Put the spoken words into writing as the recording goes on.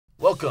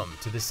Welcome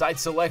to the site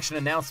selection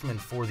announcement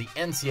for the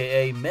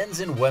NCAA Men's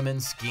and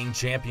Women's Skiing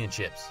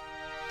Championships.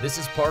 This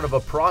is part of a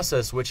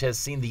process which has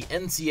seen the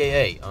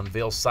NCAA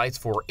unveil sites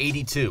for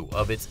 82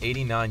 of its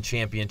 89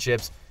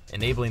 championships,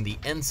 enabling the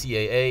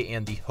NCAA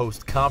and the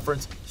host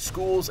conference,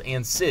 schools,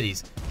 and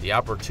cities the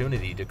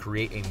opportunity to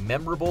create a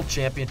memorable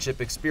championship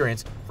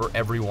experience for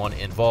everyone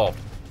involved.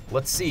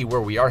 Let's see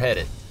where we are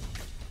headed.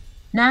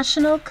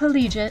 National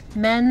Collegiate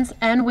Men's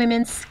and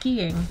Women's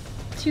Skiing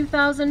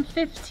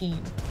 2015,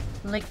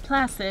 Lake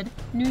Placid,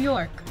 New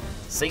York.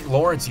 St.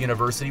 Lawrence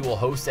University will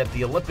host at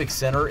the Olympic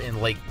Center in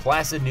Lake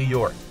Placid, New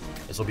York.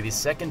 This will be the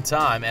second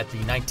time at the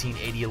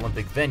 1980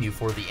 Olympic venue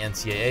for the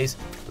NCAAs,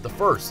 but the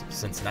first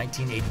since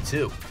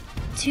 1982.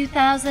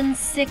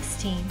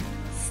 2016,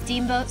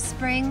 Steamboat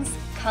Springs,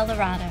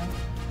 Colorado.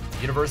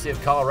 The University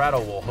of Colorado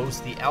will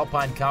host the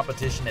Alpine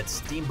competition at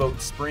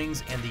Steamboat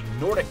Springs and the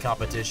Nordic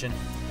competition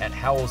at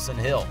Howelson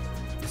Hill.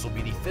 This will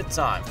be the fifth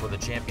time for the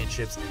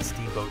championships in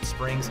Steamboat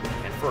Springs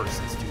and first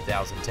since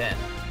 2010.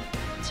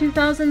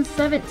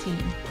 2017,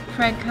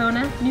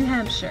 Francona, New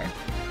Hampshire.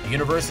 The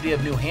University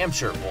of New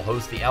Hampshire will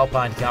host the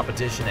Alpine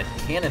competition at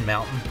Cannon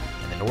Mountain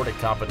and the Nordic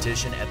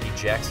competition at the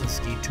Jackson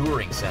Ski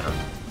Touring Center.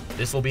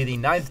 This will be the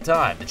ninth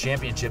time the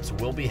championships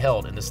will be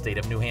held in the state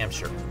of New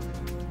Hampshire.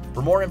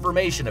 For more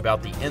information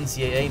about the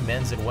NCAA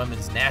Men's and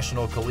Women's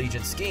National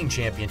Collegiate Skiing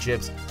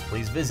Championships,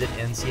 please visit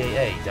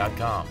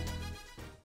ncaa.com.